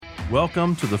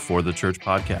Welcome to the For the Church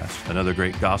podcast, another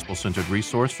great gospel-centered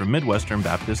resource from Midwestern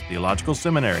Baptist Theological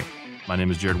Seminary. My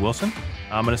name is Jared Wilson.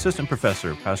 I'm an assistant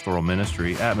professor of pastoral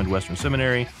ministry at Midwestern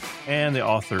Seminary and the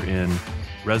author in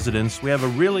residence. We have a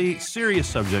really serious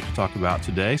subject to talk about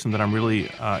today, something I'm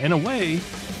really, in a way,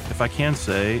 if I can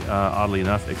say, oddly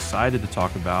enough, excited to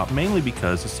talk about, mainly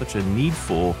because it's such a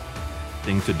needful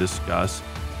thing to discuss.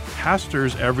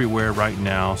 Pastors everywhere right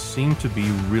now seem to be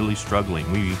really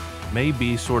struggling. We may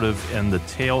be sort of in the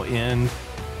tail end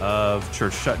of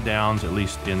church shutdowns, at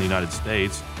least in the United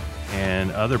States,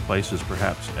 and other places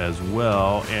perhaps as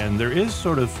well. And there is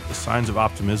sort of signs of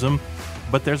optimism,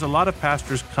 but there's a lot of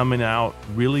pastors coming out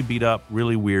really beat up,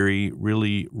 really weary,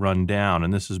 really run down.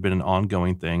 And this has been an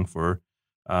ongoing thing for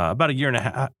about a year and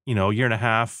a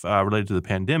half related to the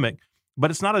pandemic.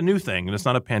 But it's not a new thing, and it's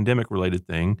not a pandemic-related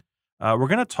thing. We're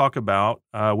going to talk about,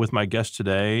 with my guest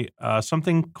today,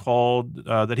 something called,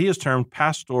 that he has termed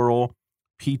pastoral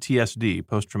PTSD,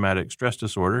 post-traumatic stress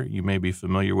disorder. You may be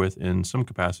familiar with in some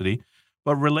capacity,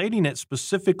 but relating it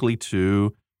specifically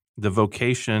to the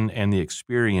vocation and the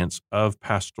experience of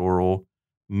pastoral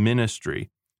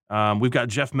ministry. We've got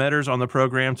Jeff Meadors on the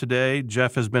program today.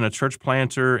 Jeff has been a church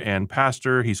planter and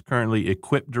pastor. He's currently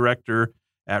Equip Director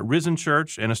at Risen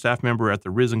Church and a staff member at the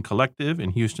Risen Collective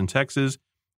in Houston, Texas.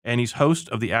 And he's host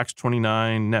of the Acts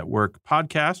 29 Network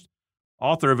podcast,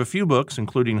 author of a few books,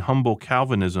 including Humble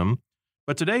Calvinism.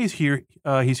 But today he's here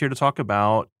to talk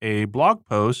about a blog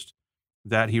post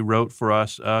that he wrote for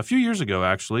us a few years ago,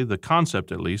 actually, the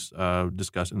concept at least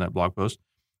discussed in that blog post,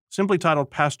 simply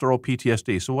titled Pastoral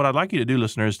PTSD. So what I'd like you to do,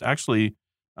 listeners, is actually,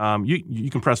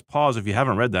 you can press pause if you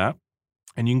haven't read that,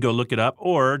 and you can go look it up,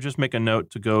 or just make a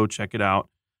note to go check it out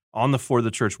on the For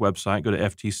the Church website. Go to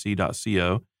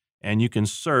ftc.co. And you can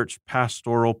search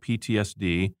pastoral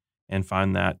PTSD and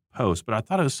find that post. But I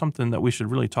thought it was something that we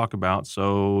should really talk about.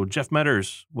 So, Jeff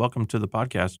Meadors, welcome to the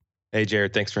podcast. Hey,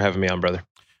 Jared. Thanks for having me on, brother.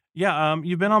 Yeah,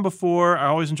 you've been on before. I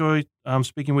always enjoy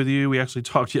speaking with you. We actually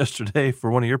talked yesterday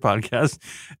for one of your podcasts.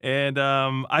 And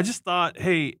I just thought,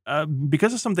 hey,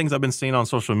 because of some things I've been seeing on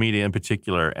social media in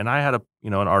particular, and I had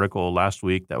an article last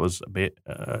week that was a bit,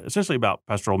 essentially about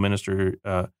pastoral ministry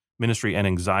and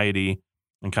anxiety,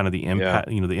 and kind of the impact,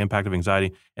 the impact of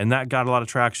anxiety, and that got a lot of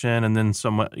traction. And then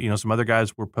some other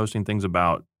guys were posting things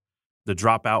about the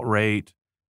dropout rate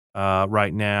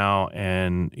right now,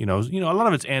 and a lot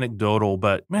of it's anecdotal,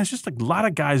 but man, it's just a lot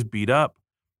of guys beat up,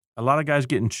 a lot of guys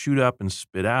getting chewed up and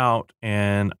spit out,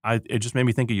 and it just made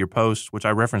me think of your post, which I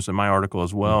referenced in my article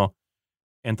as well,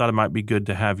 and thought it might be good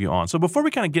to have you on. So before we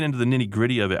kind of get into the nitty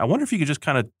gritty of it, I wonder if you could just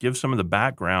kind of give some of the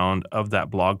background of that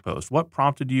blog post. What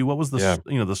prompted you? What was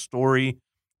the story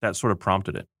that sort of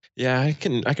prompted it? Yeah, I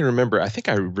can remember. I think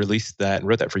I released that and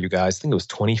wrote that for you guys. I think it was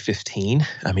 2015.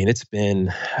 I mean, it's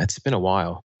been a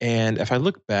while. And if I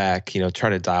look back, try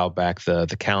to dial back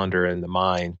the calendar and the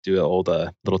mind, do an old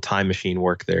little time machine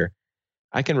work there.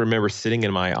 I can remember sitting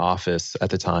in my office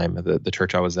at the time, the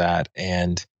church I was at,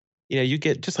 and you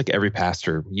get, just like every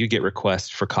pastor, you get requests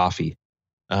for coffee.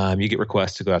 You get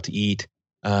requests to go out to eat.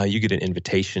 You get an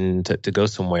invitation to go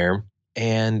somewhere.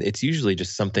 And it's usually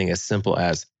just something as simple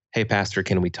as, hey, pastor,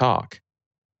 can we talk?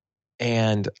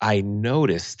 And I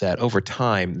noticed that over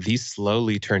time, these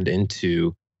slowly turned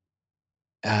into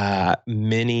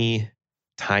many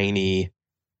tiny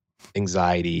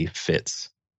anxiety fits,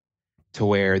 to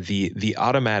where the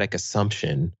automatic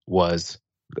assumption was,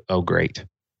 oh, great.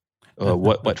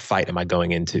 What fight am I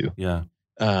going into? Yeah.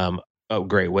 Oh,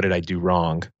 great, what did I do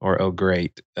wrong? Or, oh,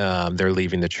 great, they're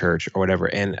leaving the church, or whatever.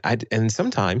 And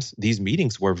sometimes these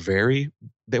meetings were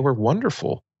they were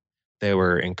wonderful. They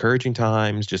were encouraging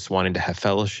times, just wanting to have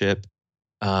fellowship.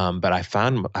 But I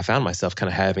found myself kind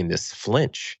of having this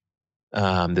flinch,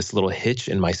 this little hitch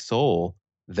in my soul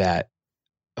that,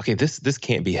 okay, this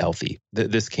can't be healthy.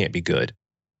 This can't be good.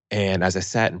 And as I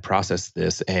sat and processed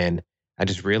this, and I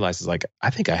just realized, I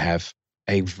think I have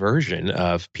a version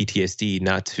of PTSD,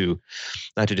 not to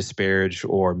disparage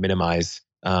or minimize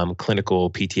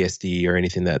clinical PTSD or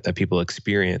anything that people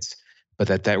experience, but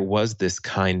that there was this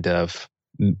kind of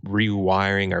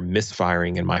rewiring or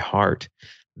misfiring in my heart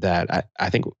that I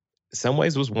think in some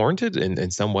ways was warranted, and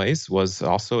in some ways was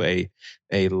also a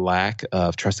lack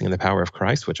of trusting in the power of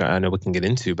Christ, which I know we can get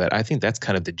into. But I think that's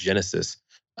kind of the genesis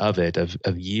of it, of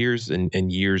years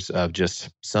and years of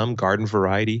just some garden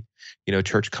variety,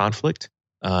 church conflict,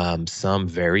 some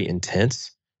very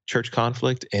intense church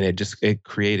conflict, and it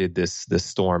created this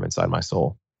storm inside my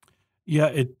soul.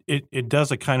 Yeah, it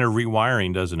does a kind of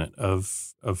rewiring, doesn't it,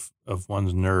 of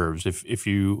one's nerves. If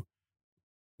you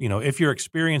if your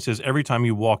experience is every time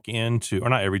you walk into, or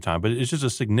not every time, but it's just a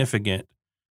significant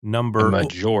A number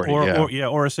majority, yeah.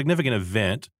 or a significant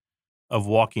event of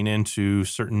walking into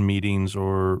certain meetings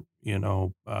or,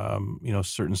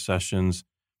 certain sessions.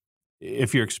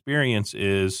 If your experience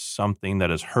is something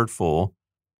that is hurtful,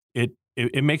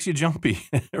 it makes you jumpy,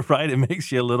 right? It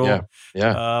makes you a Yeah. little,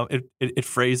 Yeah. it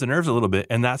frays the nerves a little bit,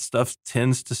 and that stuff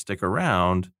tends to stick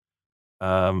around,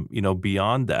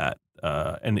 beyond that.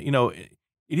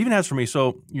 It even has for me.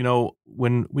 So,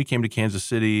 when we came to Kansas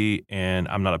City, and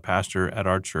I'm not a pastor at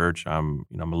our church, I'm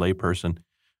a lay person,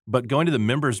 but going to the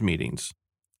members meetings,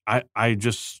 I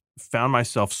just found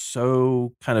myself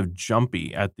so kind of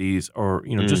jumpy at these, or,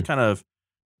 just Mm, kind of,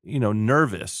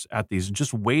 nervous at these,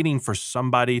 just waiting for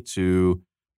somebody to,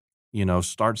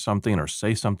 start something or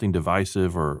say something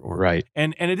divisive, right.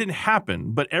 and it didn't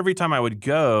happen. But every time I would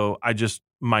go,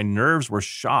 my nerves were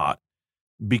shot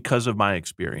because of my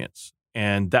experience.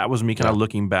 And that was me kind Yeah. of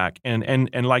looking back,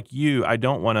 and like you, I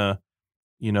don't want to,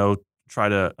 you know, try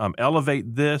to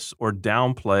elevate this or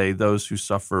downplay those who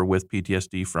suffer with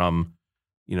PTSD from,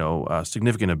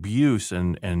 significant abuse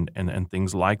and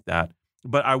things like that.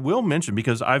 But I will mention,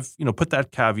 because I've, put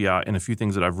that caveat in a few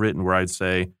things that I've written, where I'd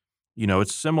say,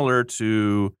 it's similar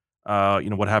to,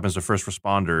 what happens to first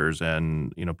responders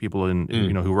and, people in,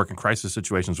 Mm, who work in crisis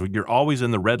situations. Where you're always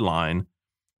in the red line.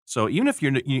 So even if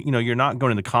you're not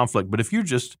going into conflict, but if you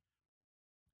just,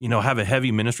 have a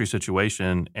heavy ministry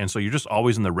situation, and so you're just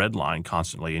always in the red line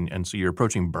constantly, and so you're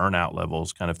approaching burnout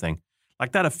levels, kind of thing,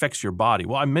 like that affects your body.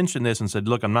 Well, I mentioned this and said,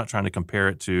 look, I'm not trying to compare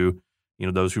it to,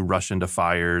 those who rush into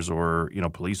fires, or,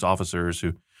 police officers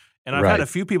who, and I've had a right.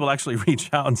 few people actually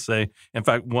reach out and say, in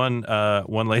fact, one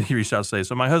lady reached out and say,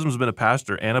 so my husband's been a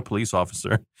pastor and a police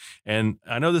officer, and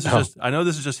I know this is Oh,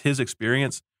 just his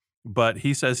experience, but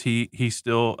he says he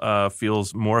still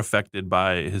feels more affected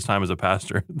by his time as a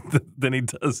pastor than he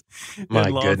does in my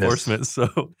law goodness. enforcement.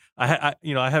 So I have at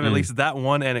Mm, least that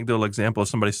one anecdotal example of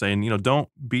somebody saying, don't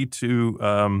be too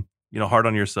hard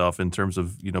on yourself in terms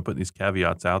of, putting these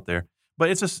caveats out there. But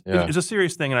yeah. it's a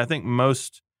serious thing, and I think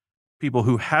most people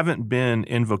who haven't been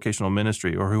in vocational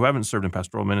ministry, or who haven't served in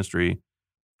pastoral ministry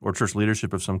or church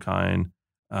leadership of some kind,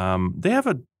 they have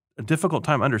a difficult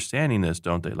time understanding this,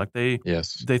 don't they? Like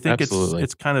Yes. they think Absolutely.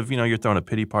 it's kind of, you're throwing a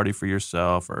pity party for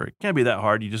yourself, or it can't be that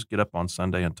hard. You just get up on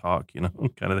Sunday and talk, kind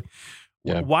of thing.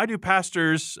 Yeah. Why do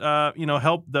pastors,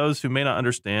 help those who may not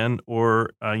understand, or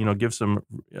give some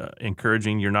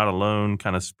encouraging, you're not alone,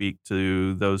 kind of speak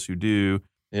to those who do?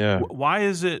 Yeah. Why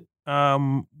is it,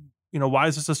 why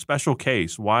is this a special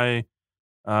case? Why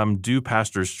do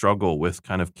pastors struggle with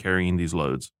kind of carrying these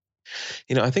loads?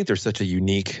 I think there's such a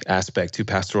unique aspect to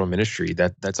pastoral ministry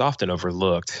that's often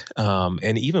overlooked.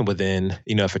 And even within,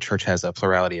 if a church has a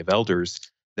plurality of elders,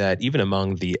 that even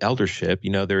among the eldership,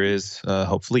 there is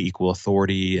hopefully equal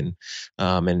authority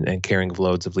and carrying of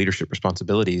loads of leadership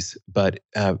responsibilities. But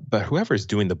whoever is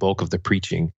doing the bulk of the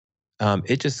preaching,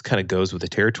 it just kind of goes with the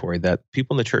territory that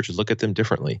people in the church look at them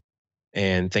differently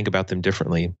and think about them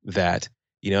differently. That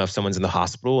if someone's in the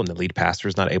hospital and the lead pastor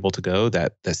is not able to go,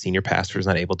 that the senior pastor is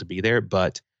not able to be there,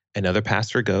 but another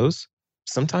pastor goes,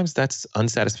 sometimes that's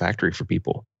unsatisfactory for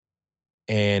people.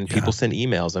 And Yeah. people send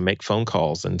emails and make phone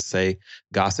calls and say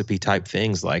gossipy type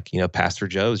things like, Pastor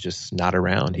Joe's just not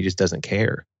around. He just doesn't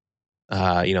care.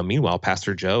 Meanwhile,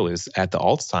 Pastor Joe is at the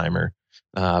Alzheimer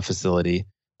facility,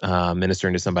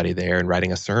 ministering to somebody there and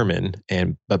writing a sermon.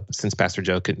 But since Pastor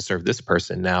Joe couldn't serve this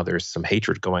person, now there's some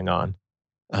hatred going on.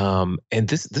 And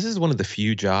this is one of the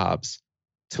few jobs,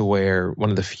 to where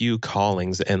one of the few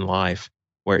callings in life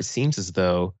where it seems as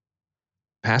though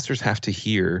pastors have to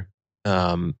hear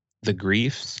the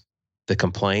griefs, the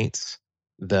complaints,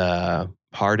 the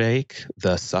heartache,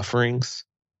 the sufferings,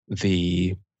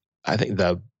 the I think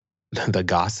the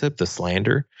gossip, the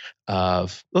slander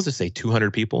of, let's just say,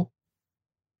 200 people,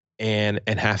 and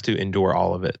have to endure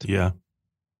all of it. Yeah.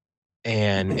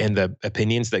 And the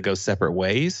opinions that go separate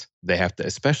ways, they have to,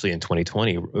 especially in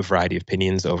 2020, a variety of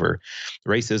opinions over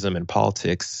racism and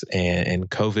politics and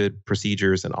COVID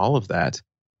procedures and all of that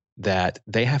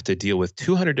they have to deal with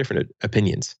 200 different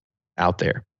opinions out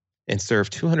there and serve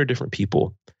 200 different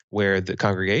people, where the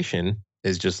congregation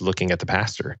is just looking at the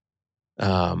pastor.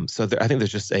 I think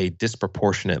there's just a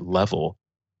disproportionate level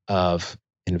of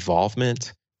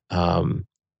involvement,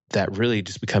 that really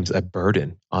just becomes a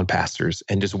burden on pastors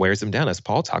and just wears them down, as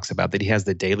Paul talks about, that he has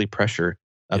the daily pressure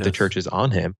of the Yes. churches on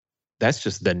him. That's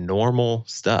just the normal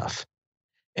stuff.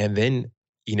 And then,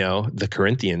 the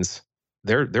Corinthians,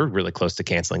 they're really close to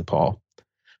canceling Paul.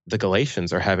 The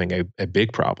Galatians are having a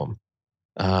big problem.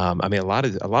 A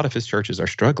lot of his churches are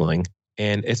struggling,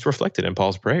 and it's reflected in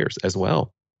Paul's prayers as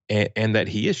well, and that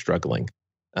he is struggling,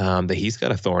 that he's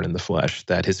got a thorn in the flesh,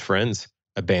 that his friends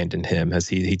abandoned him, as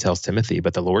he tells Timothy,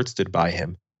 but the Lord stood by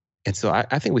him. And so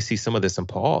I think we see some of this in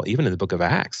Paul, even in the book of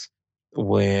Acts,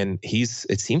 when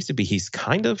it seems to be he's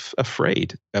kind of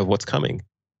afraid of what's coming.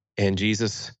 And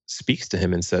Jesus speaks to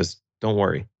him and says, don't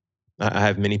worry, I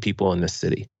have many people in this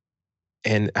city.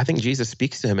 And I think Jesus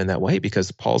speaks to him in that way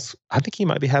because I think he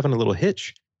might be having a little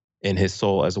hitch in his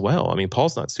soul as well. I mean,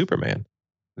 Paul's not Superman.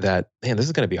 That, man, this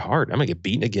is going to be hard. I'm going to get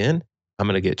beaten again. I'm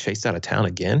going to get chased out of town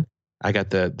again. I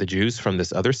got the Jews from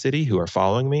this other city who are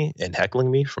following me and heckling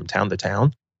me from town to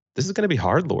town. This is going to be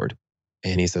hard, Lord.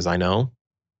 And he says, I know,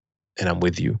 and I'm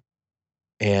with you.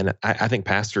 And I think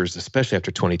pastors, especially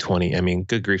after 2020, I mean,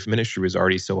 good grief, ministry was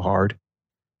already so hard.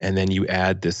 And then you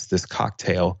add this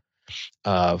cocktail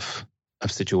of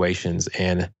situations.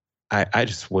 And I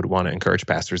just would want to encourage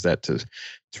pastors that to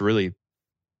really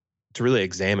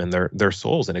examine their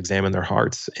souls and examine their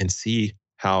hearts and see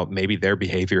how maybe their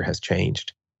behavior has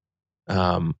changed.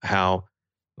 How,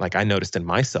 like I noticed in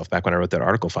myself back when I wrote that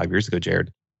article 5 years ago,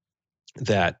 Jared,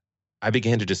 that I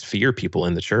began to just fear people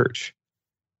in the church.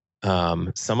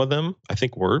 Some of them I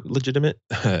think were legitimate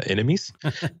enemies,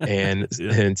 and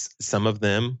some of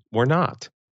them were not.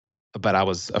 But I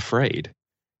was afraid,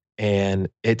 and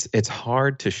it's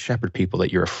hard to shepherd people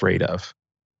that you're afraid of.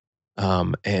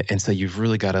 And so you've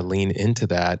really got to lean into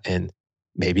that and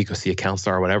maybe go see a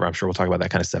counselor or whatever. I'm sure we'll talk about that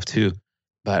kind of stuff too.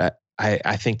 But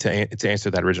I think to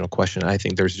answer that original question, I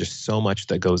think there's just so much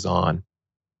that goes on,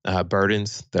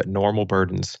 burdens, that normal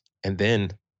burdens, and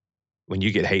then when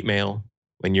you get hate mail,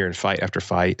 when you're in fight after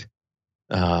fight,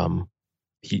 you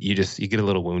get a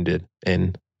little wounded,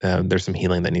 and there's some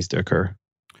healing that needs to occur.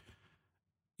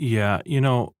 Yeah,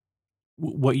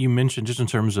 what you mentioned, just in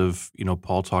terms of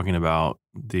Paul talking about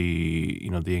the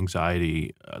the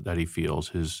anxiety that he feels,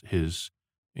 his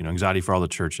anxiety for all the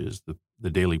churches, the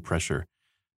daily pressure.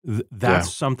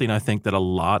 That's something I think that a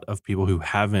lot of people who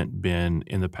haven't been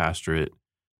in the pastorate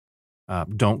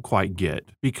don't quite get,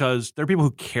 because there are people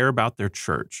who care about their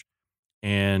church,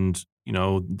 and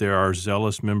there are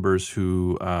zealous members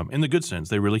who, in the good sense,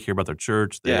 they really care about their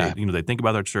church. They they think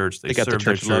about their church. They got the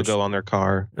church logo on their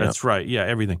car. That's right. Yeah,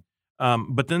 everything.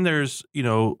 But then there's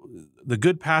the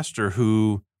good pastor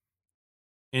who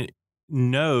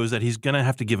knows that he's going to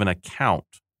have to give an account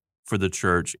for the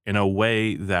church in a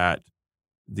way that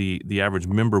the average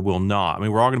member will not. I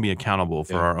mean, we're all going to be accountable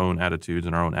for our own attitudes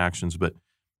and our own actions, but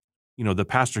the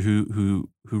pastor who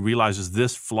realizes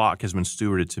this flock has been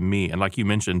stewarded to me, and like you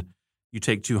mentioned, you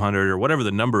take 200 or whatever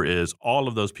the number is, all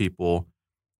of those people,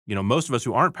 most of us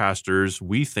who aren't pastors,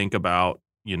 we think about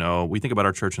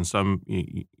our church in some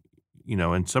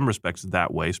in some respects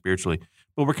that way spiritually,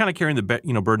 but we're kind of carrying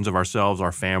the burdens of ourselves,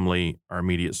 our family, our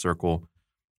immediate circle.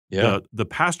 Yeah. The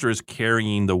pastor is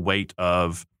carrying the weight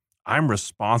of, I'm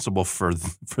responsible for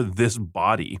this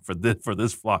body, for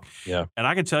this flock. Yeah. And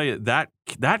I can tell you that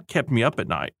kept me up at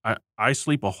night. I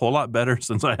sleep a whole lot better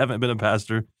since I haven't been a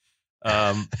pastor.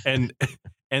 And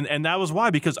that was why,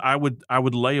 because I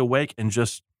would lay awake and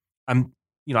just,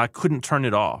 I couldn't turn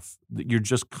it off. You're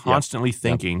just constantly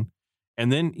thinking.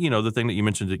 And then, the thing that you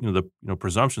mentioned, the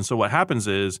presumption. So what happens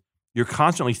is you're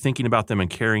constantly thinking about them and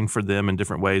caring for them in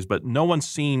different ways, but no one's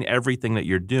seeing everything that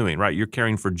you're doing, right? You're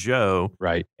caring for Joe,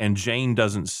 right? And Jane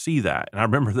doesn't see that. And I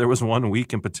remember there was one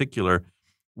week in particular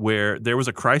where there was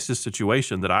a crisis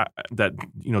situation that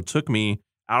took me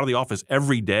out of the office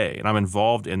every day, and I'm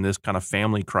involved in this kind of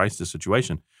family crisis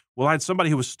situation. Well, I had somebody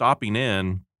who was stopping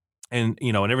in, and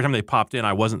and every time they popped in,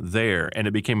 I wasn't there, and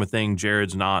it became a thing.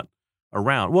 Jared's not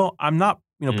around. Well, I'm not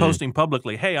posting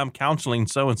publicly, hey, I'm counseling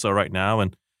so and so right now,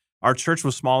 and our church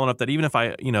was small enough that even if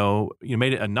I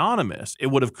made it anonymous, it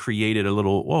would have created a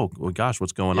little, whoa, gosh,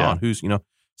 what's going on? Who's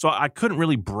so I couldn't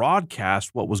really broadcast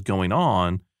what was going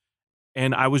on.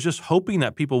 And I was just hoping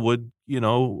that people would,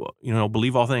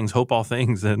 believe all things, hope all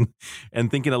things, and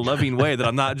think in a loving way, that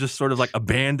I'm not just sort of like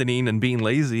abandoning and being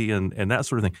lazy and that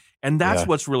sort of thing. And that's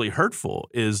what's really hurtful,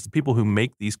 is the people who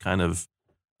make these kind of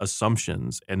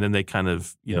assumptions, and then they kind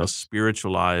of,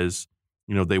 spiritualize,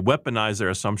 they weaponize their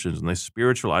assumptions and they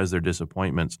spiritualize their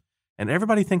disappointments. And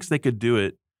everybody thinks they could do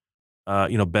it,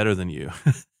 better than you.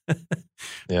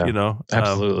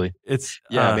 Absolutely.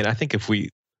 I mean, I think if we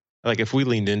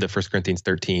leaned into 1 Corinthians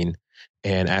 13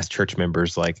 and asked church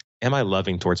members, like, am I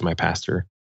loving towards my pastor?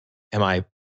 Am I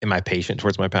patient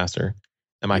towards my pastor?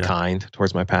 Am I kind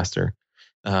towards my pastor?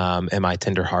 Am I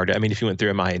tenderhearted? I mean, if you went through,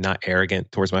 am I not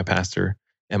arrogant towards my pastor?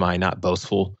 Am I not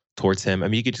boastful towards him? I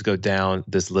mean, you could just go down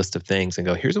this list of things and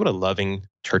go, here's what a loving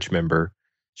church member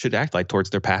should act like towards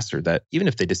their pastor, that even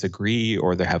if they disagree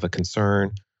or they have a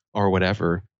concern or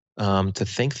whatever, to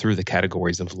think through the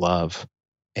categories of love.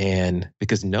 And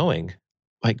because knowing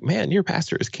like, man, your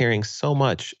pastor is carrying so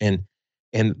much. And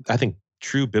I think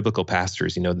true biblical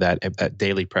pastors, that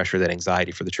daily pressure, that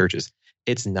anxiety for the churches,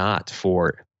 it's not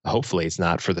for, hopefully it's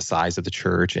not for the size of the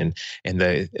church and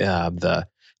the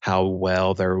how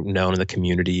well they're known in the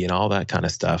community and all that kind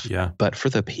of stuff. Yeah. But for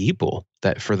the people,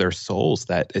 that for their souls,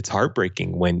 that it's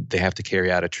heartbreaking when they have to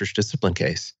carry out a church discipline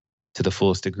case to the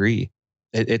fullest degree.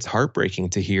 It's heartbreaking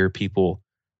to hear people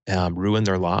ruin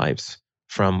their lives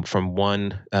from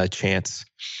one chance,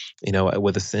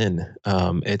 with a sin.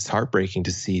 It's heartbreaking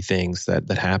to see things that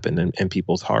happen in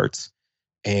people's hearts,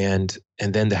 and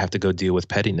then to have to go deal with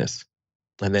pettiness,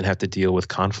 and then have to deal with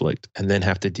conflict, and then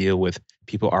have to deal with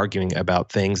people arguing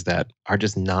about things that are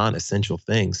just non-essential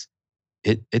things.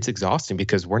 It's exhausting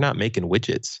because we're not making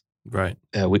widgets. Right.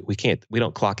 We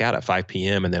don't clock out at 5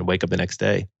 p.m. and then wake up the next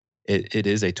day. It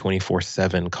is a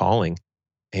 24/7 calling,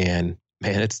 and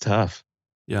man, it's tough.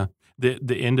 Yeah.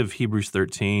 The end of Hebrews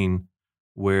 13,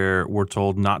 where we're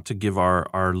told not to give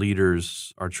our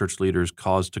leaders, our church leaders,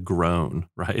 cause to groan,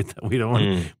 right? That we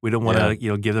don't want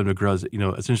to give them to groan,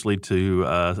 essentially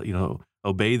to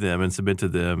obey them and submit to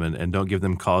them, and don't give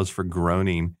them cause for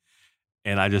groaning.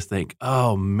 And I just think,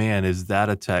 oh man, is that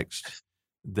a text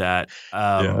that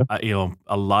a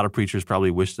lot of preachers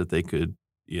probably wish that they could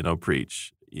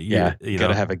preach. Got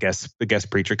to have a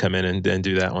guest preacher come in and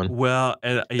do that one. Well,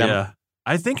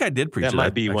 I think I did preach. That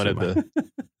might be one of the.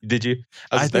 Did you?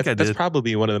 I think I did. That's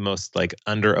probably one of the most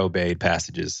under obeyed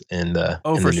passages in the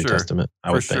New Testament.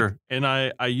 I would think. And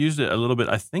I used it a little bit.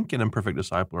 I think in Imperfect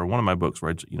Disciple, or one of my books,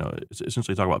 where it's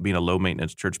essentially talk about being a low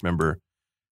maintenance church member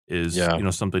is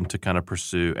something to kind of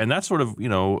pursue, and that's sort of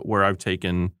where I've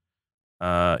taken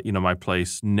my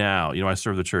place now. I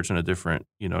serve the church in a different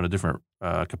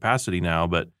capacity now,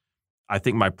 but I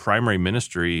think my primary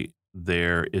ministry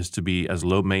there is to be as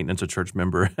low maintenance a church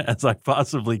member as I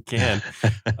possibly can.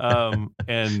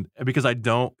 And because I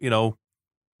don't,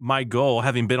 my goal,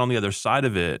 having been on the other side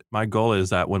of it, my goal is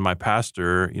that when my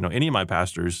pastor, any of my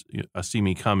pastors see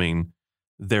me coming,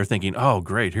 they're thinking, oh,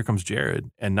 great, here comes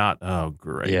Jared, and not, oh,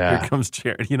 great, here comes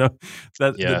Jared,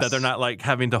 that they're not like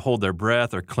having to hold their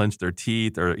breath or clench their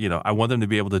teeth, or, I want them to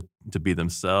be able to be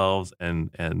themselves. And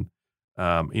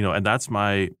that's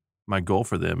my goal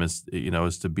for them is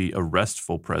to be a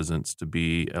restful presence, to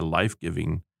be a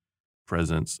life-giving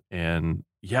presence. And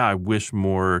I wish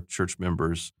more church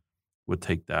members would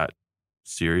take that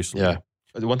seriously. Yeah.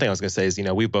 The one thing I was going to say is,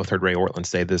 we've both heard Ray Ortlund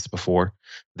say this before,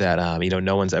 that,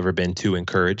 no one's ever been too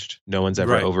encouraged. No one's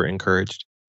ever over encouraged.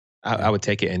 I would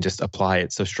take it and just apply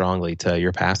it so strongly to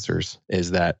your pastors,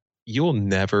 is that you'll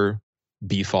never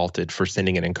be faulted for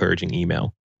sending an encouraging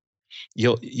email.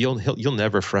 You'll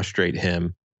never frustrate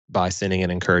him by sending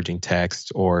an encouraging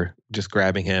text, or just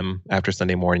grabbing him after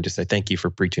Sunday morning, just say, thank you for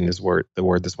preaching the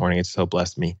word this morning. It's so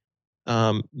blessed me.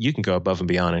 You can go above and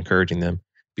beyond encouraging them,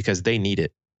 because they need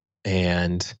it.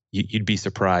 And you'd be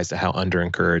surprised at how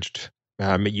under-encouraged.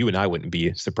 You and I wouldn't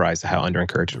be surprised at how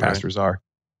under-encouraged pastors are.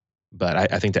 But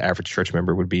I think the average church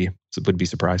member would be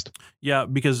surprised. Yeah,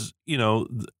 because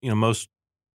most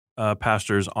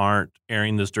pastors aren't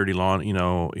airing this dirty laundry,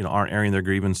 aren't airing their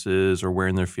grievances or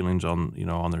wearing their feelings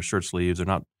on their shirt sleeves. They're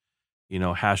not,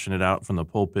 hashing it out from the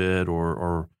pulpit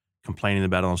or complaining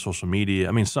about it on social media.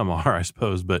 I mean, some are, I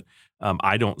suppose, but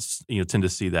I don't, tend to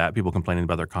see that people complaining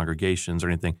about their congregations or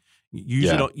anything. You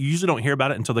usually don't hear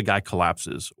about it until the guy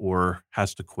collapses or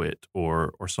has to quit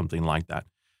or something like that.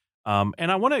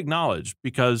 And I want to acknowledge,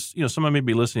 because someone may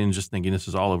be listening and just thinking this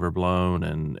is all overblown,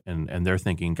 and they're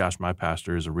thinking, gosh, my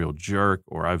pastor is a real jerk,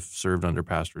 or I've served under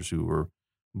pastors who were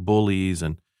bullies,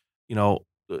 and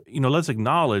let's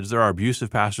acknowledge there are abusive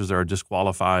pastors that are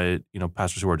disqualified,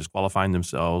 pastors who are disqualifying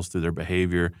themselves through their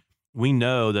behavior. We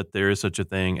know that there is such a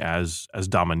thing as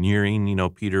domineering.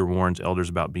 Peter warns elders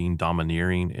about being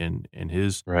domineering in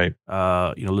his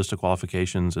list of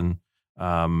qualifications, and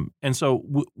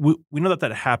so we know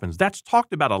that happens. That's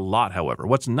talked about a lot. However,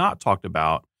 what's not talked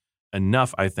about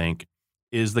enough, I think,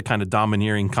 is the kind of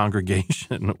domineering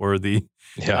congregation, or the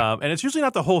and it's usually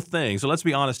not the whole thing. So let's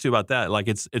be honest too about that. Like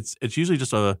it's usually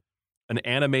just an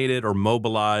animated or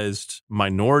mobilized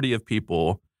minority of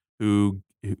people who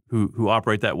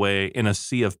operate that way in a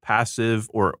sea of passive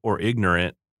or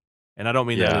ignorant. And I don't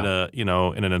mean that in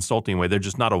in an insulting way. They're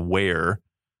just not aware.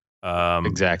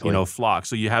 Exactly. Flock.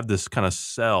 So you have this kind of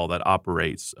cell that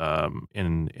operates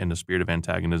in the spirit of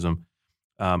antagonism,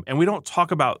 and we don't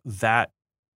talk about that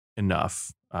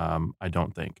enough. I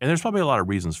don't think, and there's probably a lot of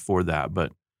reasons for that.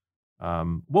 But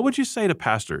what would you say to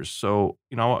pastors? So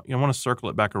I want to circle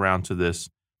it back around to this.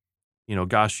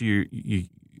 Gosh, you're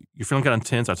feeling kind of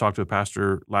tense. I talked to a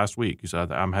pastor last week. He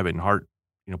said, I'm having heart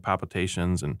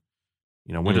palpitations, and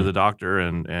went to the doctor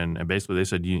and basically they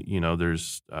said,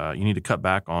 there's, you need to cut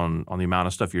back on the amount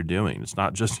of stuff you're doing. It's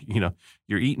not just,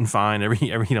 you're eating fine.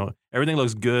 Everything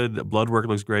looks good. Blood work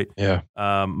looks great. Yeah.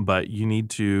 But you need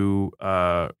to,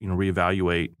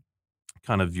 reevaluate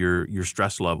kind of your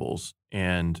stress levels.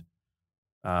 And,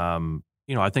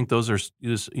 I think those are,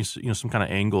 some kind of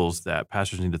angles that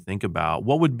pastors need to think about.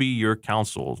 What would be your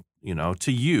counsel,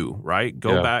 to you, right?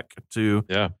 Go back to,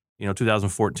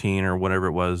 2014 or whatever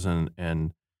it was.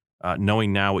 And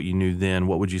knowing now what you knew then,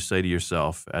 what would you say to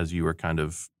yourself as you were kind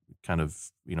of,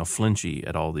 flinchy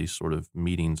at all these sort of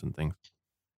meetings and things?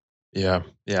 Yeah.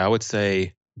 Yeah. I would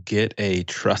say get a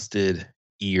trusted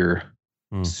ear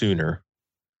sooner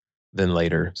than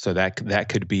later. So that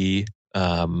could be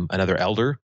another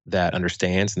elder that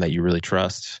understands and that you really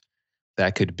trust.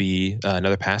 That could be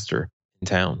another pastor in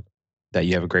town that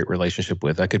you have a great relationship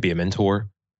with. That could be a mentor.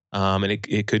 And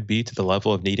it could be to the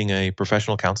level of needing a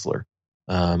professional counselor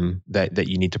that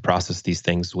you need to process these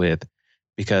things with.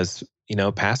 Because,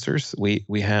 pastors,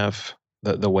 we have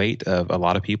the weight of a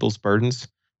lot of people's burdens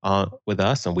with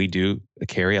us, and we do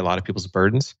carry a lot of people's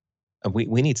burdens. And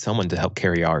we need someone to help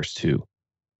carry ours too.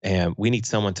 And we need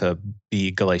someone to be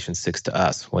Galatians 6 to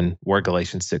us when we're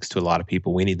Galatians 6 to a lot of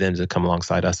people. We need them to come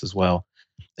alongside us as well.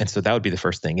 And so that would be the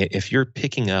first thing. If you're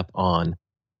picking up on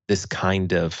this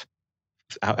kind of,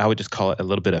 I would just call it a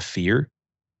little bit of fear,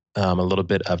 a little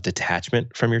bit of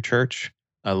detachment from your church,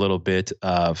 a little bit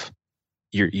of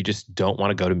you just don't want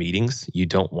to go to meetings. You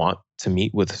don't want to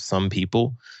meet with some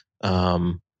people.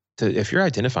 If you're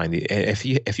identifying if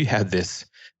you have this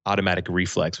automatic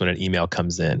reflex when an email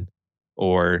comes in,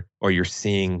 or you're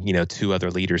seeing two other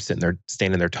leaders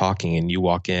standing there talking, and you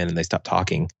walk in and they stop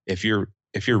talking. If your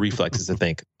reflex is to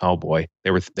think, oh boy,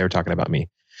 they were talking about me.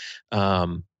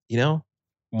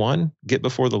 One, get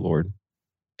before the Lord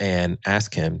and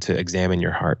ask Him to examine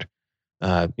your heart.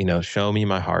 Show me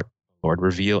my heart, Lord.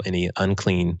 Reveal any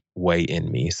unclean way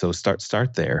in me. So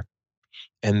start there,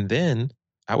 and then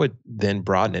I would then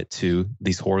broaden it to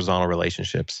these horizontal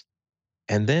relationships.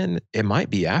 And then it might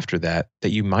be after that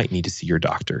you might need to see your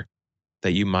doctor,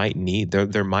 that you might need,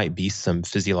 there might be some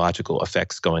physiological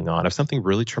effects going on of something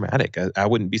really traumatic. I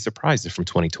wouldn't be surprised if from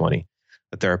 2020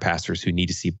 that there are pastors who need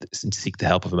to seek the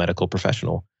help of a medical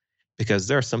professional, because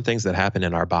there are some things that happen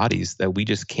in our bodies that we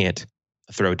just can't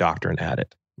throw doctrine at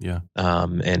it. Yeah.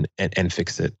 And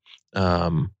fix it.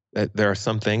 There are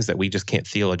some things that we just can't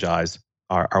theologize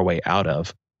our way out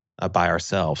of by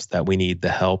ourselves, that we need the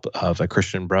help of a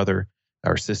Christian brother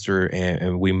or sister,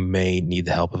 and we may need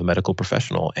the help of a medical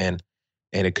professional. And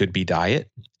it could be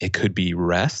diet, it could be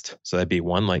rest. So that'd be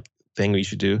one thing you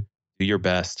should do. Do your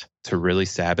best to really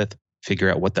Sabbath,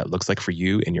 figure out what that looks like for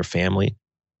you and your family,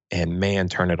 and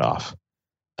turn it off.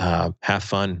 Have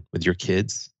fun with your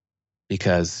kids,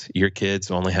 because your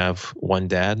kids only have one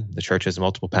dad. The church has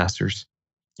multiple pastors.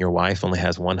 Your wife only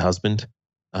has one husband.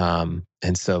 And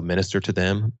so minister to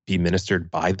them, be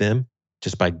ministered by them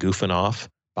just by goofing off.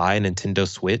 Buy a Nintendo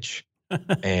Switch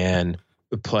and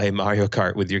play Mario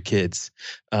Kart with your kids.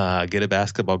 Get a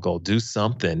basketball goal. Do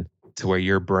something to where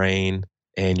your brain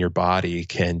and your body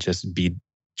can just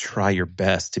try your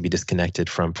best to be disconnected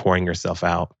from pouring yourself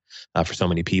out for so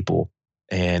many people,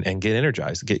 and get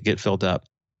energized, get filled up.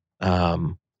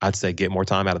 I'd say get more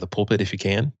time out of the pulpit if you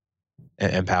can,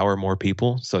 and empower more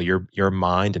people so your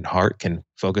mind and heart can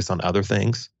focus on other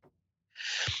things.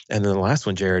 And then the last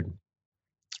one, Jared,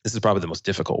 this is probably the most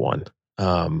difficult one.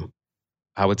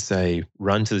 I would say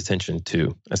run to the tension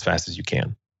too, as fast as you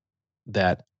can.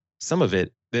 That some of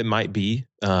it might be,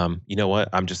 you know what,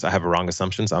 I have wrong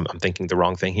assumptions. I'm thinking the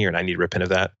wrong thing here, and I need to repent of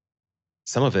that.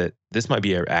 Some of it, this might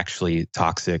be an actually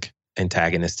toxic,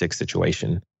 antagonistic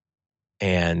situation,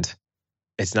 and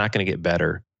it's not going to get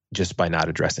better just by not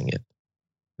addressing it.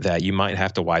 That you might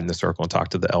have to widen the circle and talk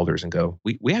to the elders and go,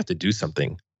 we have to do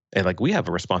something. And we have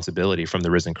a responsibility from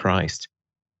the risen Christ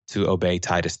to obey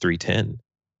Titus 3:10,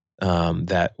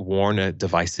 that warn a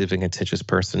divisive and contentious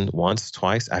person once,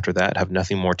 twice. After that, have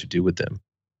nothing more to do with them.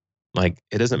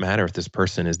 It doesn't matter if this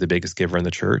person is the biggest giver in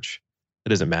the church. It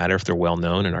doesn't matter if they're well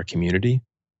known in our community.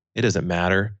 It doesn't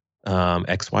matter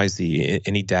X, Y, Z,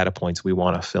 any data points we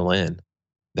want to fill in.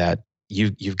 That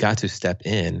you've got to step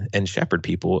in and shepherd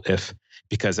people,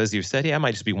 because as you've said, it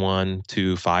might just be 1,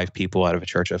 2, 5 people out of a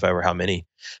church, if ever how many,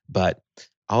 but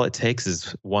all it takes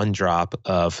is one drop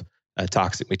of a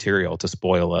toxic material to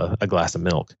spoil a glass of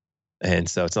milk. And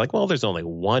so it's well, there's only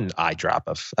one eye drop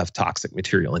of toxic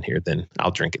material in here, then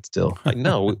I'll drink it still.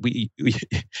 No,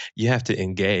 you have to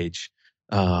engage.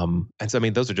 And so,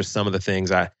 those are just some of the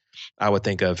things I would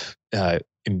think of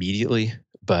immediately,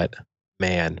 but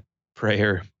man,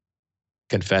 prayer,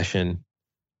 confession,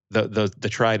 the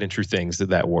tried and true things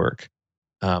that work.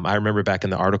 I remember back in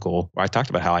the article where I talked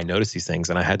about how I noticed these things,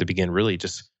 and I had to begin really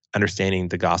just understanding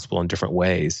the gospel in different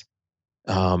ways,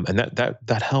 and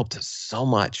that helped so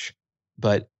much.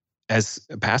 But as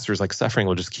pastors, like, suffering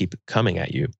will just keep coming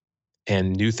at you,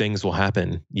 and new things will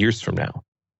happen years from now.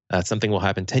 Something will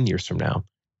happen 10 years from now,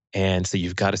 and so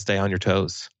you've got to stay on your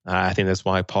toes. I think that's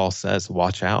why Paul says,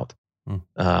 "Watch out."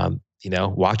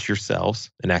 Watch yourselves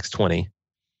in Acts 20,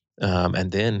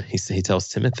 and then he tells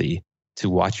Timothy to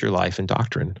watch your life and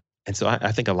doctrine. And so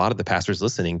I think a lot of the pastors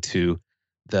listening to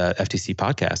the FTC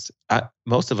podcast,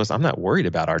 most of us, I'm not worried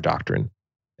about our doctrine.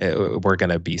 We're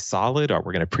going to be solid, or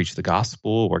we're going to preach the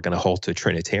gospel. We're going to hold to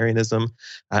Trinitarianism.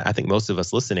 I think most of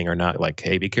us listening are not like,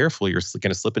 hey, be careful, you're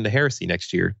going to slip into heresy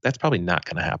next year. That's probably not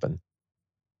going to happen.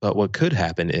 But what could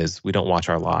happen is we don't watch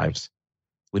our lives.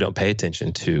 We don't pay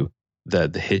attention to the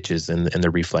hitches and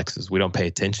the reflexes. We don't pay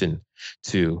attention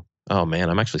to, oh man,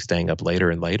 I'm actually staying up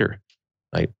later and later.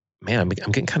 Like, man, I'm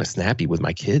getting kind of snappy with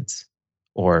my kids.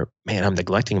 Or, man, I'm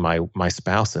neglecting my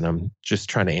spouse, and I'm just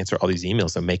trying to answer all these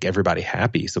emails and make everybody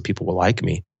happy so people will like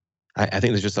me. I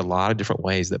think there's just a lot of different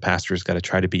ways that pastors got to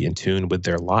try to be in tune with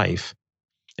their life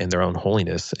and their own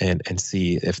holiness, and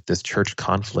see if this church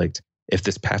conflict, if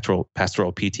this pastoral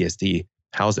PTSD,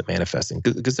 how is it manifesting?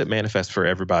 Because it manifests for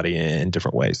everybody in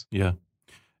different ways. Yeah.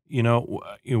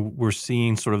 We're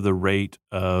seeing sort of the rate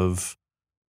of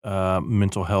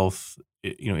mental health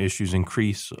issues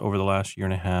increase over the last year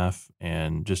and a half,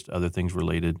 and just other things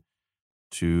related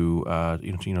to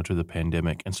to the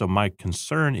pandemic. And so my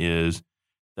concern is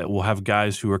that we'll have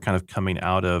guys who are kind of coming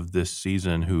out of this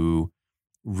season who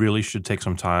really should take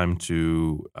some time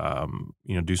to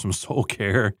do some soul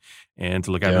care and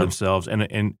to look after themselves, and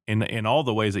in all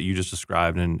the ways that you just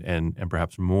described, and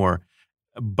perhaps more.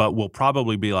 But we'll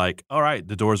probably be like, all right,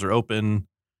 the doors are open,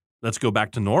 let's go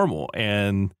back to normal.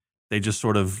 And they just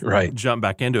sort of jump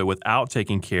back into it without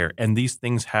taking care. And these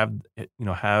things have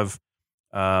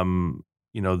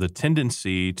the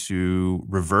tendency to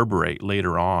reverberate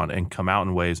later on and come out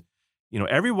in ways.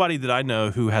 Everybody that I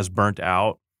know who has burnt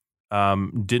out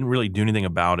didn't really do anything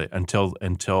about it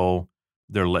until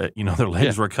their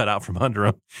legs were cut out from under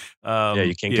them.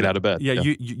 You can't get out of bed.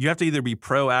 You have to either be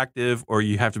proactive or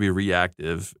you have to be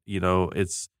reactive.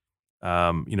 It's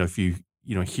if you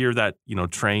hear that,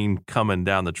 train coming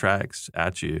down the tracks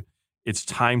at you, it's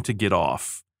time to get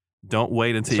off. Don't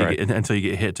wait until you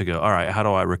get hit to go, all right, how do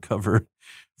I recover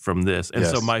from this? And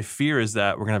so my fear is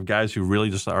that we're going to have guys who really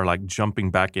just are like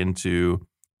jumping back into,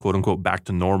 quote unquote, back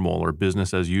to normal or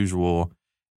business as usual,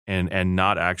 and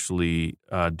not actually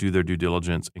do their due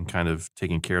diligence and kind of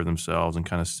taking care of themselves and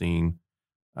kind of seeing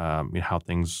how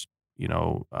things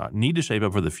need to shape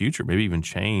up for the future, maybe even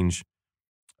change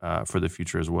for the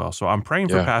future as well. So I'm praying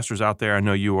for pastors out there. I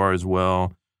know you are as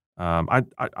well. I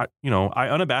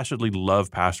unabashedly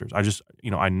love pastors.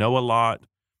 I know a lot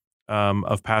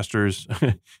of pastors.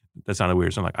 That sounded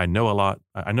weird. So I'm like, I know a lot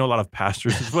of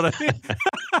pastors is what I mean.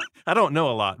 I don't know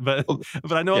a lot, but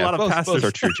I know a lot of pastors. Both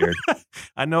are true, Jared.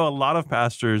 I know a lot of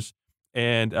pastors,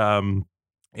 and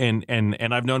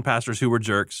I've known pastors who were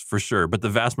jerks for sure. But the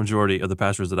vast majority of the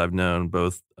pastors that I've known,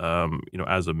 both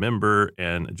as a member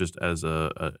and just as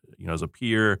a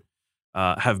peer,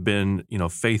 have been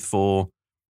faithful,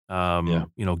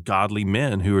 godly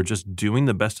men who are just doing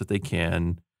the best that they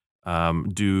can.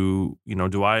 Do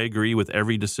I agree with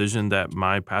every decision that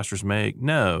my pastors make?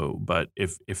 No, but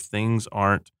if things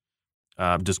aren't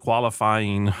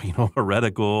disqualifying,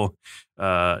 heretical,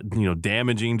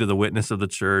 damaging to the witness of the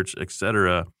church,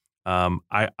 etc.,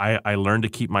 I learned to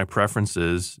keep my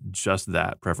preferences just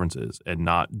that, preferences, and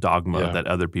not dogma that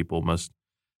other people must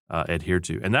adhere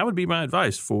to. And that would be my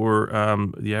advice for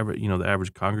the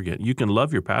average congregant. You can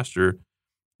love your pastor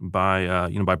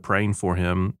by praying for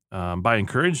him, by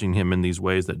encouraging him in these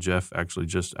ways that Jeff actually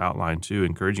just outlined too,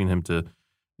 encouraging him to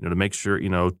make sure,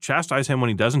 chastise him when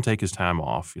he doesn't take his time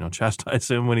off, chastise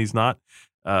him when he's not,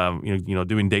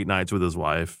 doing date nights with his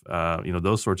wife,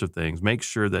 those sorts of things. Make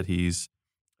sure that he's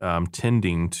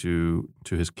tending to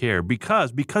his care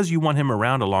because you want him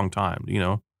around a long time,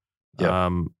 you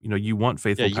want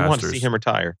faithful pastors. You want to see him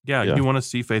retire. You want to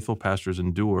see faithful pastors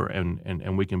endure,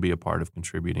 and we can be a part of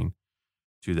contributing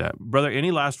to that. Brother, any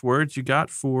last words you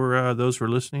got for those who are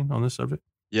listening on this subject?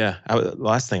 Yeah.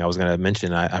 Last thing I was going to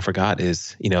mention, I forgot,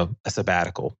 is, a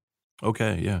sabbatical.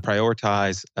 Okay. Yeah.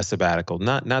 Prioritize a sabbatical.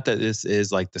 Not that this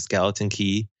is like the skeleton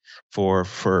key for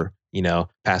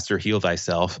pastor heal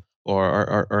thyself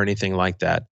or anything like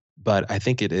that. But I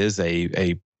think it is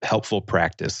a helpful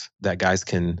practice that guys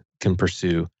can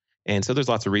pursue. And so there's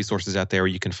lots of resources out there where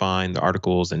you can find the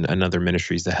articles and other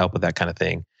ministries that help with that kind of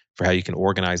thing for how you can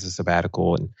organize a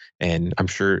sabbatical. And I'm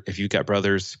sure if you've got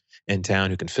brothers in town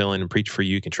who can fill in and preach for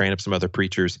you, you can train up some other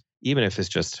preachers, even if it's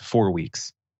just 4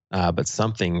 weeks, but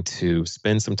something to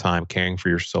spend some time caring for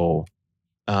your soul,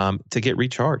 to get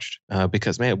recharged.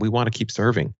 Because, man, we want to keep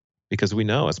serving, because we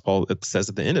know, as Paul says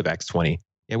at the end of Acts 20,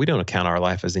 we don't account our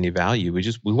life as any value.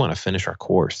 We want to finish our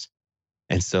course.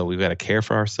 And so we've got to care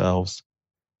for ourselves,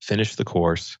 finish the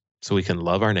course, so we can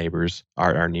love our neighbors,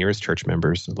 our nearest church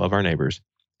members, love our neighbors,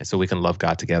 and so we can love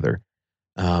God together.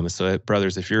 So,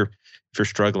 brothers, if you're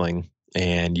struggling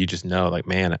and you just know, like,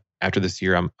 man, after this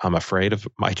year, I'm afraid of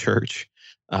my church.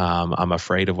 I'm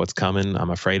afraid of what's coming.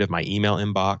 I'm afraid of my email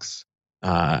inbox.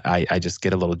 I just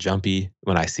get a little jumpy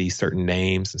when I see certain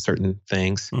names and certain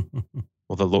things.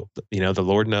 Well, the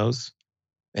Lord knows,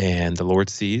 and the Lord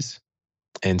sees,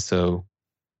 and so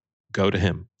go to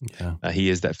Him. Yeah. He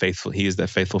is that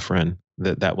faithful friend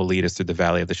that will lead us through the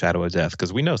valley of the shadow of death.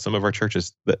 Because we know some of our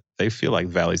churches, that they feel like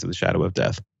valleys of the shadow of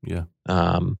death. Yeah.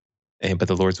 But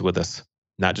the Lord's with us,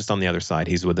 not just on the other side.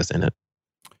 He's with us in it.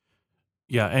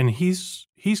 Yeah, and He's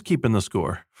keeping the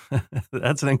score.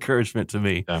 That's an encouragement to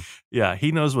me. Yeah,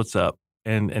 He knows what's up,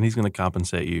 and He's going to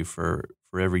compensate you for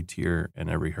every tear and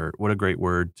every hurt. What a great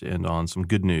word to end on. Some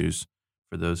good news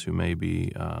for those who may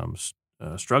be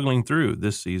struggling through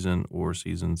this season or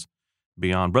seasons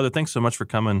beyond. Brother, thanks so much for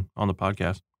coming on the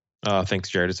podcast. Thanks,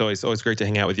 Jared. It's always great to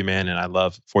hang out with you, man. And I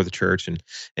love For the Church and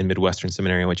Midwestern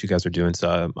Seminary and what you guys are doing. So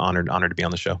I'm honored to be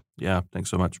on the show. Yeah,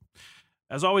 thanks so much.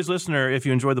 As always, listener, if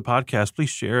you enjoyed the podcast, please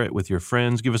share it with your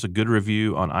friends. Give us a good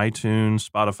review on iTunes,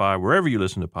 Spotify, wherever you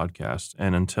listen to podcasts.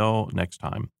 And until next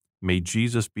time, may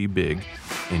Jesus be big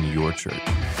in your church.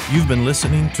 You've been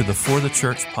listening to the For the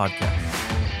Church podcast,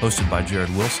 hosted by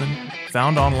Jared Wilson,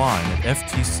 found online at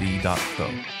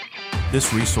ftc.co.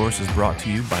 This resource is brought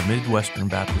to you by Midwestern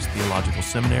Baptist Theological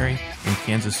Seminary in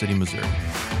Kansas City, Missouri,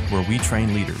 where we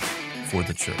train leaders for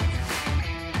the church.